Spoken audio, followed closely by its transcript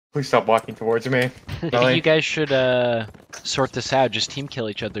Please stop walking towards me. Maybe you guys should sort this out. Just team kill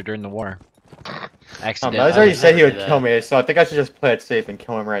each other during the war. Accidentally. Melly's already said he would that. kill me, so I think I should just play it safe and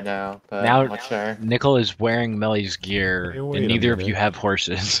kill him right now. But Now- I'm not sure. Nickel is wearing Melly's gear, Hey, wait and a neither of minute. you have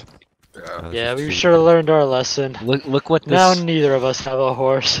horses. Yeah. Yeah, we should have learned our lesson. Look what this. Now neither of us have a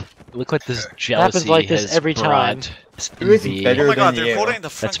horse. Look what this Happens jealousy like this has every time. brought Who is envy. better Oh my god, than they're you? holding the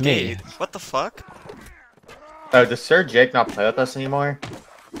front That's me. gate. What the fuck? Oh, does Sir Jake not play with us anymore?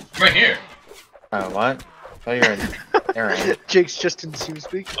 Right here. Oh, what? I thought you were in Aaron. Jake's just in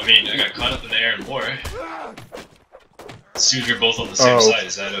TeamSpeak. I mean, I got caught up in the air and war. Assume you're both on the same Oh. side,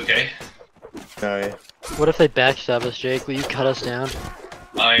 is that okay? No, What if they backstab us, Jake? Will you cut us down?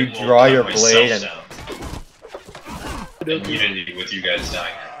 I You will draw cut your myself blade and- down. In unity with you guys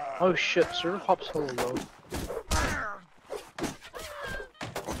dying. Oh shit, server hop's solo low.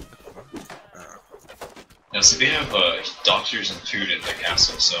 Now, so they have doctors and food in the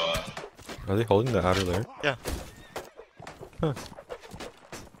castle, so Are they holding the outer layer? Yeah. Huh.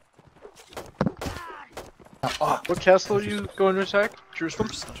 What castle are you going to attack? Jerusalem?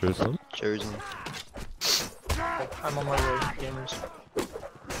 Jerusalem? Jerusalem. I'm on my way, gamers.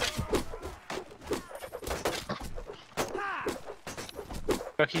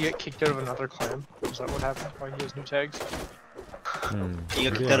 Did he get kicked out of another clan? Is that what happened? Why he has new tags? You got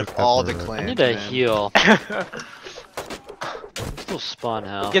Maybe kicked out I of have all one the right clans. I there. need to Man. heal. Still spawn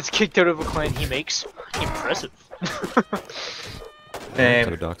hell. Gets kicked out of a clan he makes. Impressive. Got a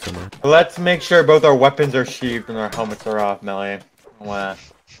Damn. dock somewhere. Let's make sure both our weapons are sheathed and our helmets are off, Melly. I want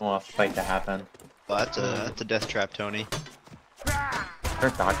a fight to happen. Oh, that's a death trap, Tony. They're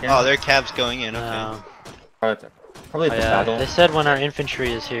docking. Oh, their cab's going in. Okay. Probably the Oh, yeah. battle. They said when our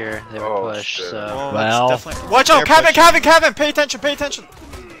infantry is here, they will push. shit. So Oh, Well- that's definitely. Watch out! They're Cabin! pushing. Cabin! Cabin! Pay attention! Pay attention!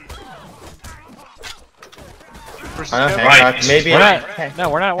 Versus I don't know, Kevin? Right. Hancock, maybe. We're not. No,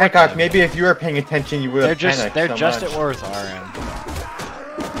 we're not. working Hancock, on it. maybe if you were paying attention, you would They're have just. panicked They're so just much. at Worth, RM.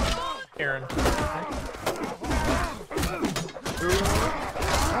 Aaron.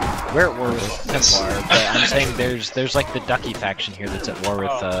 We're at war with Templar, but I'm saying there's like the Ducky faction here that's at war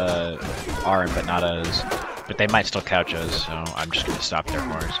with RM, but not us. But they might still couch us, so I'm just gonna stop their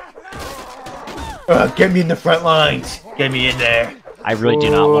wars. Get me in the front lines. Get me in there. I really do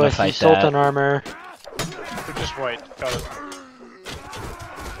not want Ooh, to fight Sultan that. armor. They're just white. Got it.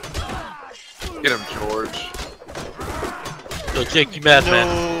 Get him, George. Yo, Jake, you mad, man?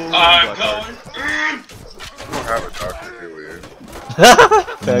 I'm going. We don't have a doctor, do we?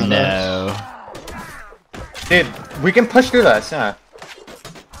 No. Dude, we can push through this, yeah.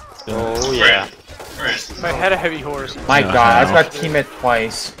 Oh yeah. Right. If I had a heavy horse. My No. god, I've got team it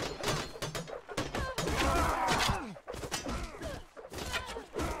twice.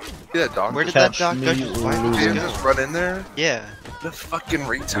 See that doctor? Where did that Catch doc go? me Just why Did did you he just run in there? Yeah. The fucking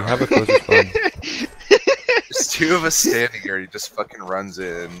We retard. have a closer spawn. There's two of us standing here, he just fucking runs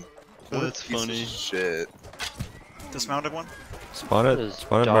in. Oh, What a that's piece of funny. shit. Dismounted one? Spawn That is it.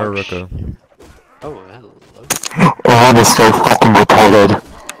 Spawn at dog Maruka. Oh hello. Aaron is so fucking retarded.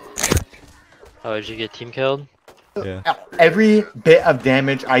 Oh, did you get team killed? Yeah. Every bit of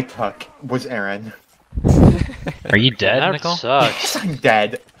damage I took was Aaron. Are you dead, That Nickel? sucks. I'm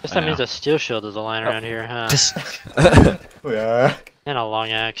dead. Guess I that know. means a steel shield is a line around here, huh? Just Yeah. And a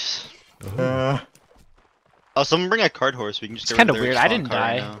long axe. Oh, someone bring a card horse. We can just. it's get kind rid of their weird. I spawn didn't card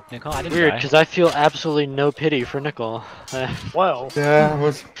die, now. Nickel. I didn't Weird, die. because I feel absolutely no pity for Nickel. Well, Yeah, it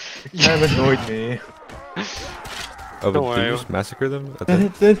was kind of annoyed me. Oh, but Don't did worry. you just massacre them? At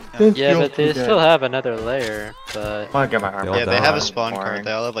It the... didn't Yeah, feel but they too still good. have another layer, but... I wanna get my armor. all Yeah, they have a died. spawn Boring. card.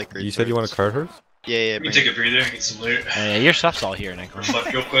 They all have like. You said you want a card horse? Yeah, yeah. Let me Bring take it. a breather, get some loot. Your stuff's all here, Nickel.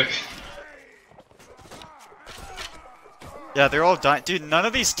 Reflect real quick. Yeah, they're all dying. Dude, none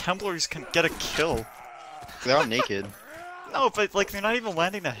of these Templars can get a kill. They're all naked. No, but like they're not even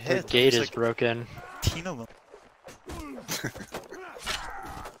landing a The hit. gate There's is like broken. 18 of them.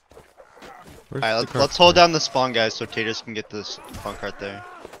 Where's Alright, the let's card? hold down the spawn guys so Tatus can get this spawn card there.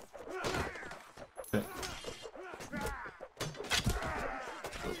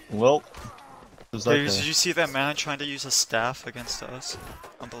 Well, Dude, did you see that man trying to use a staff against us?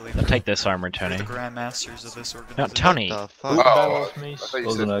 Unbelievable. Don't take this armor, They're Tony. the grandmasters of this No, organization. Tony. The fuck? battle Oh, with me. I thought you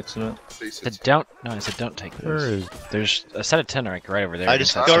was said, an accident. I thought you I said said don't. No, I said don't take Where this. is... There's a set of 10 right over there. I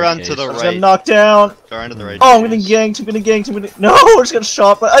against just that go around to staircase. the I was getting right. knocked down. Go around to the right. Oh, I'm getting Tatus. ganked. I'm getting ganked. I'm getting. No, I just got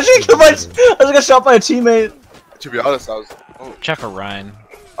shot. By... I just got shot by a teammate. to be honest, Check for Ryan.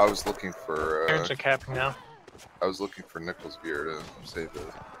 I was looking for Parents are capping now. Nichols gear to save it.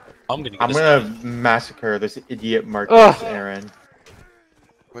 I'm gonna. Get I'm this- gonna massacre this idiot Marcus Ugh. Aaron.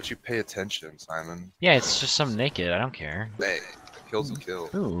 But you pay attention, Simon. Yeah, it's just some naked. I don't care. Hey, Kill's a kill.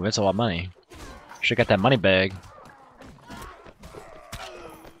 Ooh, that's a lot of money. Should've got that money bag.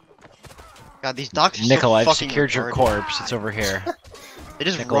 God, these doctors Nickel, so I've fucking secured your retarded. corpse. It's over here. They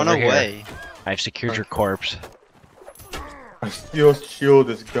just Nickel, run over here. away. I've secured your corpse. My steel shield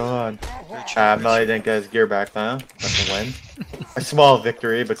is gone. Melly didn't get his gear back though. That's a win. A small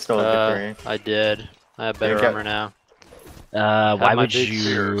victory, but still a victory. I did. I have better Okay. armor now. Why my would big you?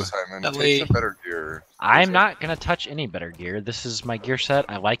 Gear, Simon. At Take least- some better gear. I'm not gonna touch any better gear. This is my gear set.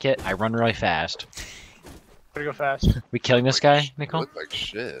 I like it. I run really fast. Gotta go fast. We killing this guy, You Nickel? look like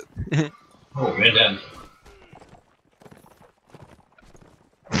shit. Oh, man down.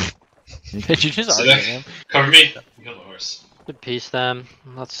 Did you just So argue that- him? Cover me. You got the horse. To piece them.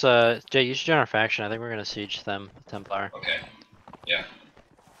 Let's Jay, you should join our faction. I think we're gonna siege them, Templar. Okay. Yeah.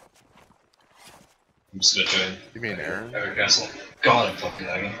 I'm just gonna join You mean Aaron? Every castle. God, I'm fucking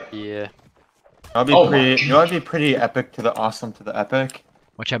lagging. Yeah. That'll be Oh my pretty. You know, God. that'd be pretty epic to the awesome to the epic.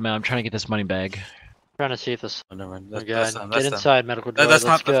 Watch out, man. I'm trying to get this money bag. Trying to see if this. Oh, never mind. Oh, That's God. them, Get that's them. inside, medical droid. That's Let's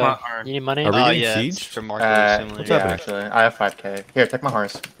not go. our. You need money? Are we getting Yeah, sieged? it's from Marco Simulator. Yeah, happening? actually, I have 5k. Here, take my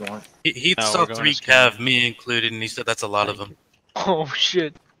horse if you want. He No, saw we're going 3 to scam. cav, me included, and he said that's a lot of them. Oh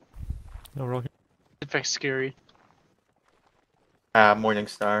shit. No, we're all here. In fact, scary.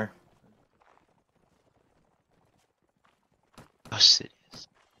 Morningstar. Oh, shit.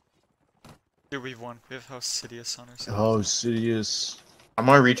 Dude, we've won. We have House Sidious on our side. Oh, Sidious. I'm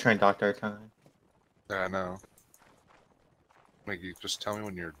gonna retrain Doctor time. Yeah, I know. Like, you just tell me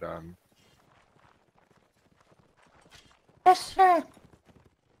when you're done. Yes, sir.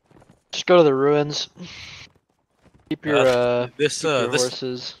 Just go to the ruins. Keep your This keep your this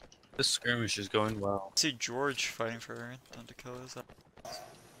horses. this skirmish is going well. I see George fighting for Aaron. Done to kill his.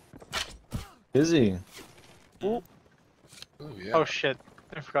 Is he? Oh, yeah. Oh shit.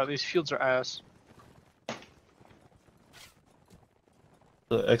 I forgot these fields are ass.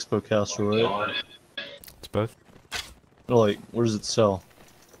 The Expo Castle, right? God. It's both. No, like, where does it sell?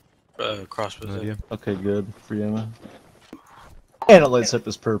 Crossbows. No idea. Okay, good. Free ammo. And it lights up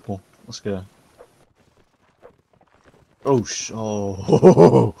as purple. Let's go. Oh,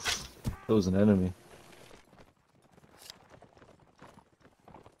 oh, that was an enemy.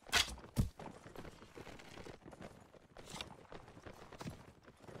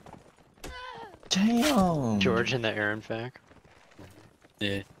 Damn. George in the Aaron fac.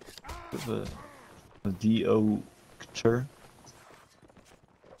 Yeah. The D.O. Couture.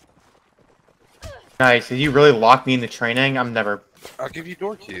 Nice. Did you really lock me into training? I'm never. I'll give you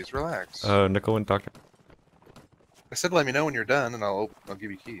door keys. Relax. Nickel and Doctor. I said let me know when you're done, and I'll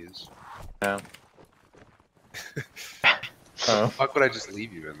give you keys. No. Oh. Fuck would I just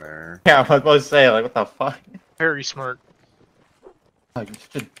leave you in there? Yeah, I was about to say, like, what the fuck? Very smart. Oh, you're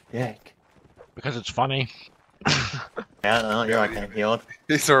such a dick. Because it's funny. Yeah, no, you're not getting healed.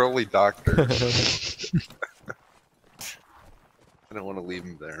 He's our only doctor. I don't want to leave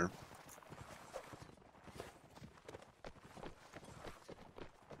him there.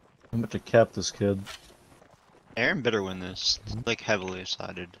 I'm about to cap this kid. Aaron better win this. Like, heavily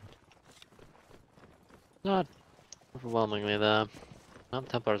decided. Not overwhelmingly though. Oh,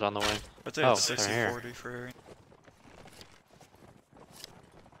 Templar's on the way. I'd say Oh, it's they're here. 60-40 for Aaron.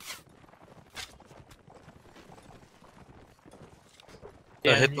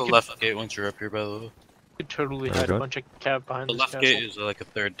 Yeah, hit you the could- left gate once you're up here, by the way. You could totally There we hide a go. bunch of cab behind The this left castle. gate is like a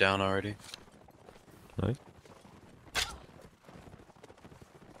third down already. Nice.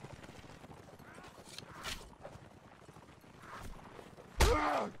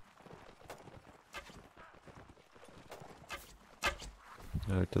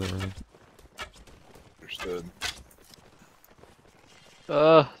 To the right. Understood.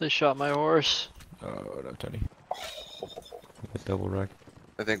 They shot my horse. Oh, no, Tony. Double rack.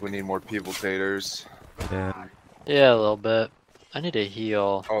 I think we need more people taters. Yeah. Yeah, a little bit. I need a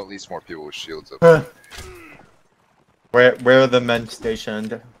heal. Oh, at least more people with shields up. Huh. Where are the men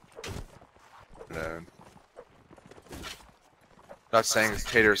stationed? No. Not saying it's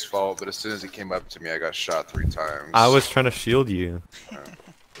Tater's fault, but as soon as he came up to me, I got shot 3 times. I was trying to shield you.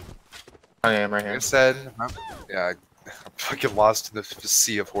 I am right Like I here. said, I'm fucking lost in the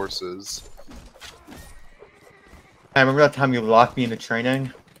sea of horses. I remember that time you locked me into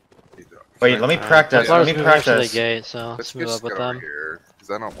training? Wait, let me Alright, practice. Templar's Let me moving up to the practice. gate, so Let's let's move just up with get over them. here,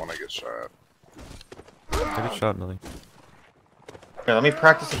 because I don't want to get shot. I got shot, Nelly. Here, let me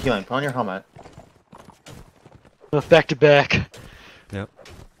practice the healing. Put on your helmet. Back to back. Are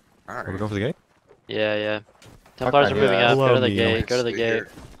we Alright. going for the gate? Yeah, yeah. Templars Okay, are moving yeah. up. Go to the Love gate. Go to the Stay gate. here.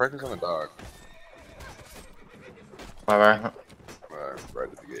 Practice on the dog. Whatever. Right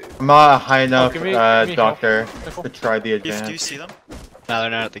at the gate. I'm not high enough, give me help. doctor, Nickel. to try the If do you advance. see them? No, they're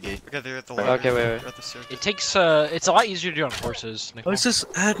not at the gate. Okay, they're at the Okay, ladder. wait, wait. They're at the circus. It takes it's a lot easier to do on horses. Nicole. What's this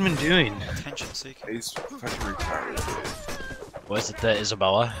admin doing? Attention seeking. He's fucking retarded. Was it the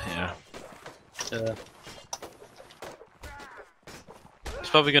Isabella? Yeah. He's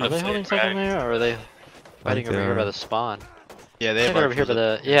probably Are gonna they flame holding something drag. there, or are they fighting they over here are. by the spawn? Yeah, I they think have they're over here by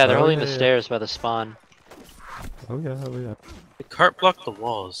archers. the. Yeah, they're Oh, holding yeah, the yeah. stairs by the spawn. Oh yeah, oh yeah. The cart blocked the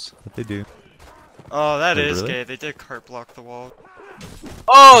walls. What they do? Oh, that Wait, is really? gay. They did cart block the wall.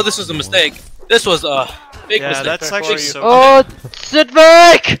 Oh, this was a mistake. This was a big Yeah, mistake. that's Where actually are you? so. Oh, sit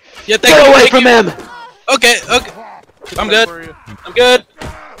back! Yeah, thank Get you, away thank from you. him! Okay, okay. I'm Where good. were you? I'm good.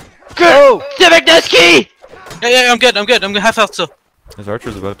 Go! Civic Nesky! Yeah, I'm good. I'm good. I'm half health still. There's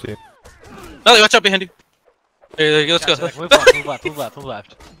archers above too. Nolly, watch out behind you. There you go. Let's go. Move left, move left, move left, move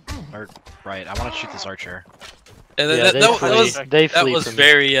left. Or right. I want to shoot this archer. Yeah, Yeah, that was they that flee was from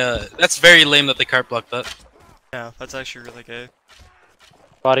very that's very lame that the cart blocked that. Yeah, that's actually really gay.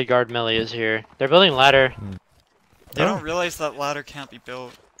 Bodyguard melee is here. They're building ladder. They Oh. don't realize that ladder can't be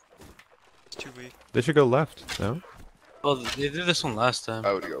built. It's too weak. They should go left. No? Well, they did this one last time.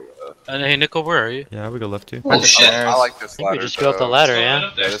 I would go. And hey, Nicole, where are you? Yeah, we go left too. Oh shit. I like this I think we ladder. just go up the though. ladder, Still yeah? right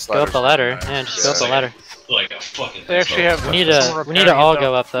up there. Yeah, this Go up ladder's the ladder. nice. Yeah, just go up the Yeah. ladder. Like a fucking. They actually have. We need someone to repairing all it,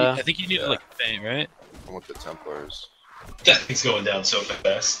 go though. up though. I think you need to like faint, right? I'm with the Templars. That thing's going down so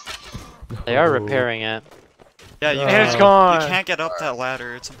fast. They are Oh. repairing it. Yeah, you And can't. it's gone. You can't get up that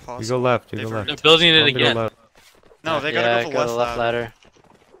ladder. It's We impossible. go left. We They've go already- left. They're building it Tell them to go again. left. No, they yeah, gotta go the left ladder.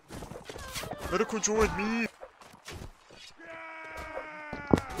 ladder. Medical join me.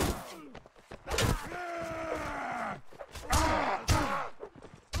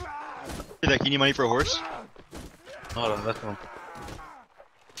 Hey, Zach, you need money for a horse? Hold on, that's one.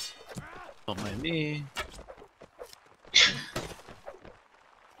 Don't mind me.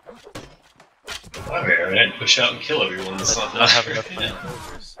 I'm here. I didn't push out and kill everyone. That's not I have enough.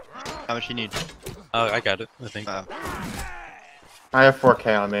 enough money. How much you need? Oh, I got it. I think. I have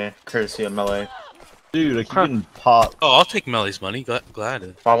 4K on me, courtesy of melee. Dude, I keep getting popped. Oh, I'll take Melly's money.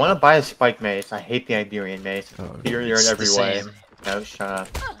 Glad. But I want to buy a spike mace. I hate the Iberian mace. Oh, Superior It's in every the way. same. No, shut up.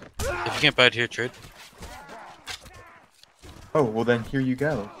 If you can't buy it here, trade. Oh, well then here you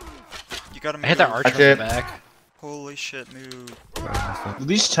go. You gotta I move. hit that archer That's in it. the back. Holy shit, move.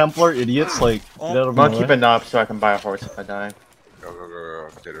 These Templar idiots, like, get out of I'm my gonna way. keep it up so I can buy a horse if I die. Go, go, go, go.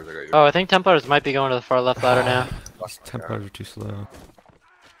 Potatoes, I got you. Oh, I think Templars might be going to the far left ladder now. Templars are too slow.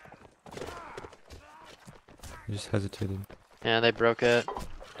 I just hesitated. Yeah, they broke it.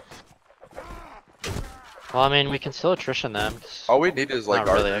 Well, I mean, we can still attrition them. All we need is like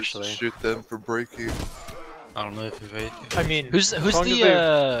Not really, archers to actually. shoot them for breaking. I don't know if you've ate. I mean, Who's as long as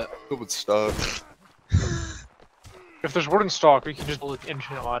the Good with stuff. if there's wooden stock, we can just build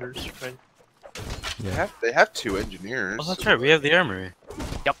ancient ladders, right? Yeah. They have 2 engineers. Oh, that's right. We have the armory.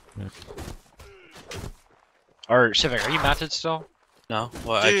 or Civic? Are you mounted still? No.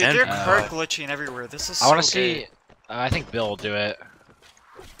 Well, Dude, I can. they're cart glitching everywhere. This is. I want to so gay. see. I think Bill will do it.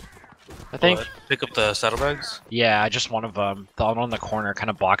 I think. Pick up the saddlebags. Yeah, just one of them. The one on the corner kind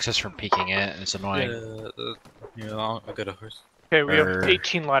of blocks us from peeking it. It's annoying. Yeah, I'll get a horse. Okay, we Or- have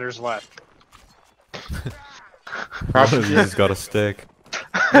 18 ladders left. One of these has got a stick.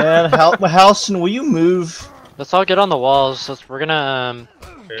 Man, Halson, will you move? Let's all get on the walls. We're gonna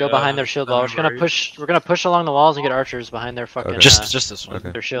go behind their shield wall. We're just gonna push. We're gonna push along the walls and get archers behind their fucking. Okay. Just this one.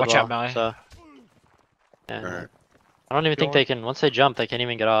 Okay. their shield Watch wall. out, Melee. So. Yeah. Alright. I don't even think they can. Once they jump, they can't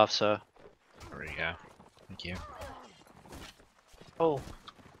even get off. So. There you go. Thank you. Oh,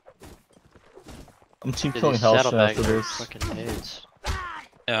 I'm team Dude, killing these Halson saddlebags after are this. fucking aids.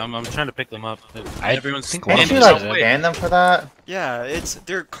 Yeah, I'm trying to pick them up. I Everyone's think Can't one you of like them- ban them for that? Yeah,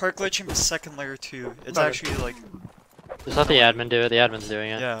 they're cart glitching with second layer 2. It's Okay. actually like, Just let the admin do it. The admin's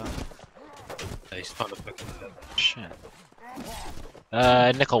doing it. yeah. He's found a fucking. Shit.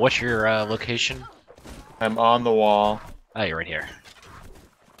 Nickel, what's your location? I'm on the wall. Oh, you're right here.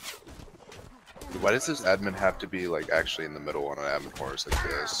 Why does this admin have to be like actually in the middle on an admin horse like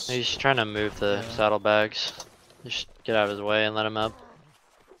this? He's trying to move the saddlebags. Just get out of his way and let him up.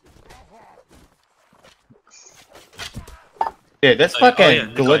 Dude, this Oh, fucking yeah,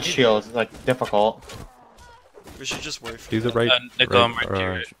 Nicole, glitch I need- shield is like difficult. We should just wait for Do the that. right, Nicole, I'm right right, to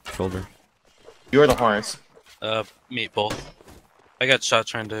your right. shoulder. You're the horse. Meet both. I got shot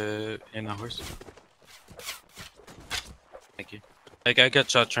trying to in a horse. Thank you. I got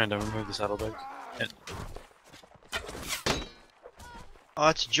shot trying to remove the saddlebags. Oh,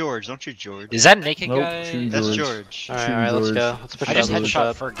 that's George. Don't shoot George. Is that naked Nope, guy? shoot That's George. George. Alright, Shooting alright, let's George. go. Let's push I up. just Let's push headshot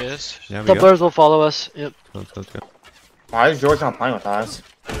up. Fergus. Yeah, we go. Templars will follow us. Yep. Let's go. Why is George not playing with us?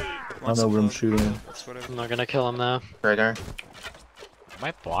 I know what I'm shooting. That's whatever. I'm not gonna kill him though. Traitor. Am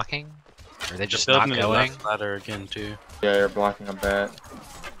I blocking? Or are they just Build not me the going? left ladder again too. Yeah, you're blocking a bit.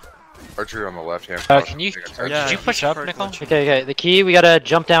 Archer on the left hand. Can you Yeah, did you push he's up, hard Nickel? glitching. Okay, the key, we gotta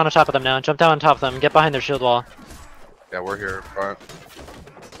jump down on top of them now. Jump down on top of them. Get behind their shield wall. Yeah, we're here front.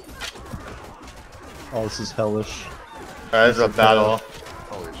 Oh, this is hellish. This is a battle.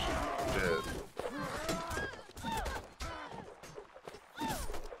 Holy shit.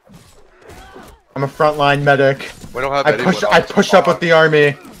 I'm a frontline medic. We don't have I anyone push. on I the push up spawn. with the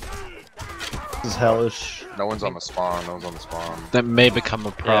army. This is hellish. No one's on the spawn. No one's on the spawn. That may become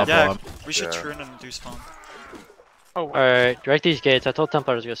a problem. Yeah, we should Yeah. turn and do spawn. Oh, Alright, direct these gates. I told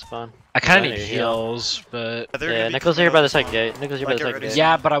Templars to go spawn. I kind Yeah, of need you heal. heals, but Yeah, they're Yeah, gonna be Nichols coming here by up the this second one. gate. Nichols here by Like, the get second ready. gate.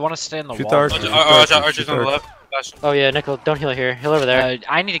 yeah, but I want to stay in the Shoot wall. the archer. Archer's on the left. Flash. Oh yeah, Nickel, don't heal here. Heal over there.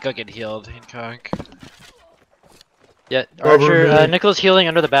 I need to go get healed, Hancock. Yeah, Over Archer. me. Nichols healing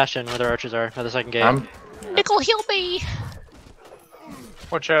under the bastion where their archers are by the second gate. I'm.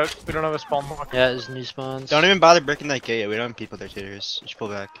 watch out. We don't have a spawn lock. Yeah, there's new spawns. Don't even bother breaking that gate. We don't have people there, taters. Just pull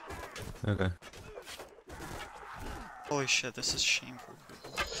back. Okay. Holy shit, this is shameful.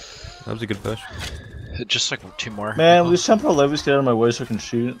 That was a good push. Just like 2 more. Man, these temporal levies get out of my way so I can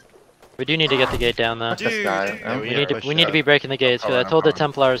shoot. We do need to get the gate down though. Fuck this guy. Yeah, We need to be breaking the gates because I I'm told the coming.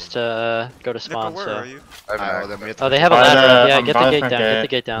 Templars to go to Nickel, spawn. where So. are you? I have Oh, an then we have Oh, they have a By ladder. the- Yeah, I'm get by the the gate front down. Get gate. the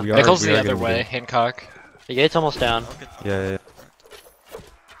gate down. We are- Nichols we the are other getting way, good. Hancock. The gate's almost down. I'll get Yeah, yeah.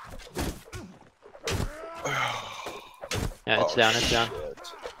 Yeah, it's Oh, down. It's down. shit.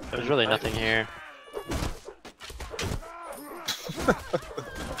 There's really nothing here.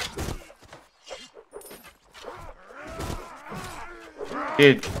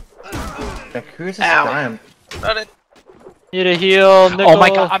 Dude. Like, who's this guy? Need a heal, Nickel. Oh my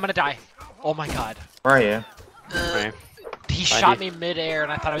god, I'm gonna die. Oh my god. Where are you? Right. He Behind shot you. me mid-air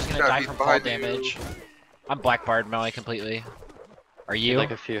and I thought I was gonna Yeah, die he's from fall behind you. damage. I'm black barred melee completely. Are Need you?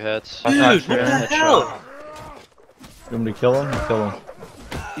 like a few hits. That's not Dude, true. what the Headshot. hell? You want me to kill him? Kill him.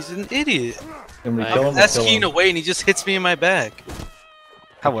 He's an idiot. You want me to I'm kill him? That's Kill keying him. away and he just hits me in my back.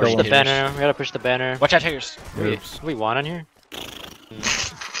 How Kill are Push you? the him. banner. We gotta push the banner. Watch out, haters. We won in here.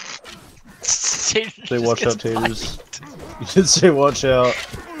 Say watch out, taters. You did say watch out.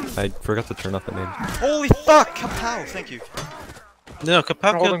 I forgot to turn off the name. Holy fuck! Kapow! Thank you. No, I'm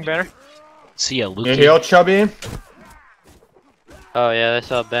Kapap holding banner. See ya, You Luke. heal, Chubby? Oh yeah, they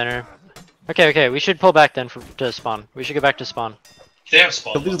saw a banner. Okay, we should pull back then to spawn. We should go back to spawn. They have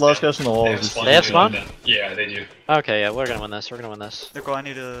spawn. Kill these last guys on the walls. They have spawn? Yeah, they do. Okay, yeah, we're gonna win this. We're gonna win this. Nickel, I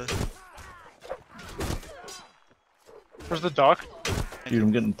need a. Where's the dock? Dude,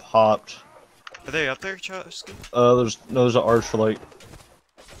 I'm getting popped. Are they up there, Chusky? There's an archer light.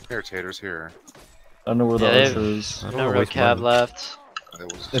 Here, taters, here. I don't know where the Yeah, they- archer is. I don't No wanna road waste cab money. left.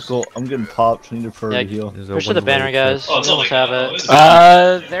 It was Nickel, I'm getting popped. I need to further Yeah, heal. There's a Push to the one-way banner, guys. Oh, it's We only almost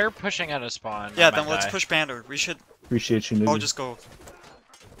have it. They're pushing out of spawn. Yeah, I then might let's die. push banner. We should. Appreciate you, Oh, nigga. just go.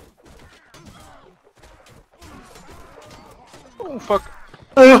 Oh fuck.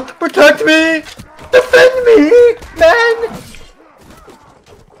 Protect me! Defend me! Man!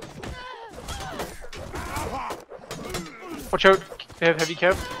 Watch out. They have heavy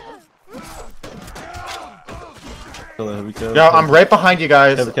cap. Kill that heavy cab. Yo, I'm right behind you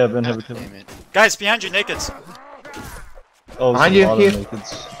guys. Heavy cab in, heavy cab. Damn it. Guys, behind you, nakeds. Oh, Behind there's you, a lot here. of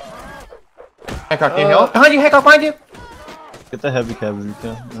nakeds. Hancock, you heal? Behind you, Hancock, behind you! Get the heavy cab if you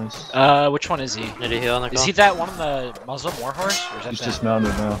can. Nice. Which one is he? Need a heal, Nickel. Is he that one on the Muslim warhorse? Or is that He's them? dismounted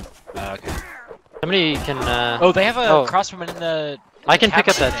now. Okay. Somebody can. Oh, they have a Oh. crossbowman in the. I can pick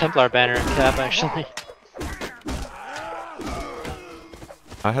up cabinet that thing. Templar banner and cap actually.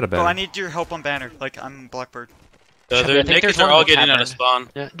 I had a Oh, banner. I need your help on banner. Like, I'm Blackbird. The I other think there's nakeds are one all with getting out Tavern. of spawn.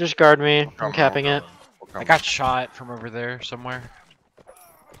 Yeah, just guard me. I'm Come capping on, it. we'll come. I got shot from over there somewhere.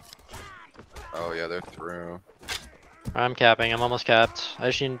 Oh yeah, they're through. I'm capping. I'm almost capped. I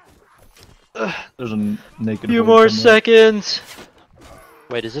just need There's a naked. few horde more coming up. seconds.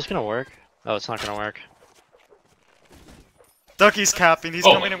 Wait, is this gonna work? Oh, it's not gonna work. Ducky's capping. He's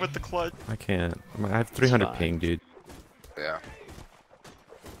Oh. coming in with the clutch. I can't. I have 300 fine. ping, dude. Yeah.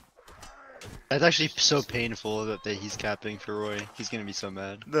 That's actually so painful that he's capping for Roy. He's gonna be so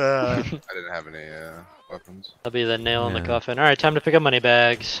mad. I didn't have any weapons. That'll be the nail in the Yeah. coffin. All right, time to pick up money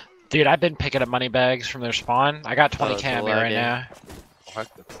bags. Dude, I've been picking up money bags from their spawn. I got 20 it's cam right lagging. now. What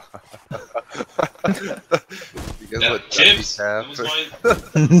the You guys Yeah, let chips. Ducky That was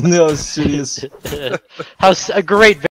tap. mine. No, serious. How's a great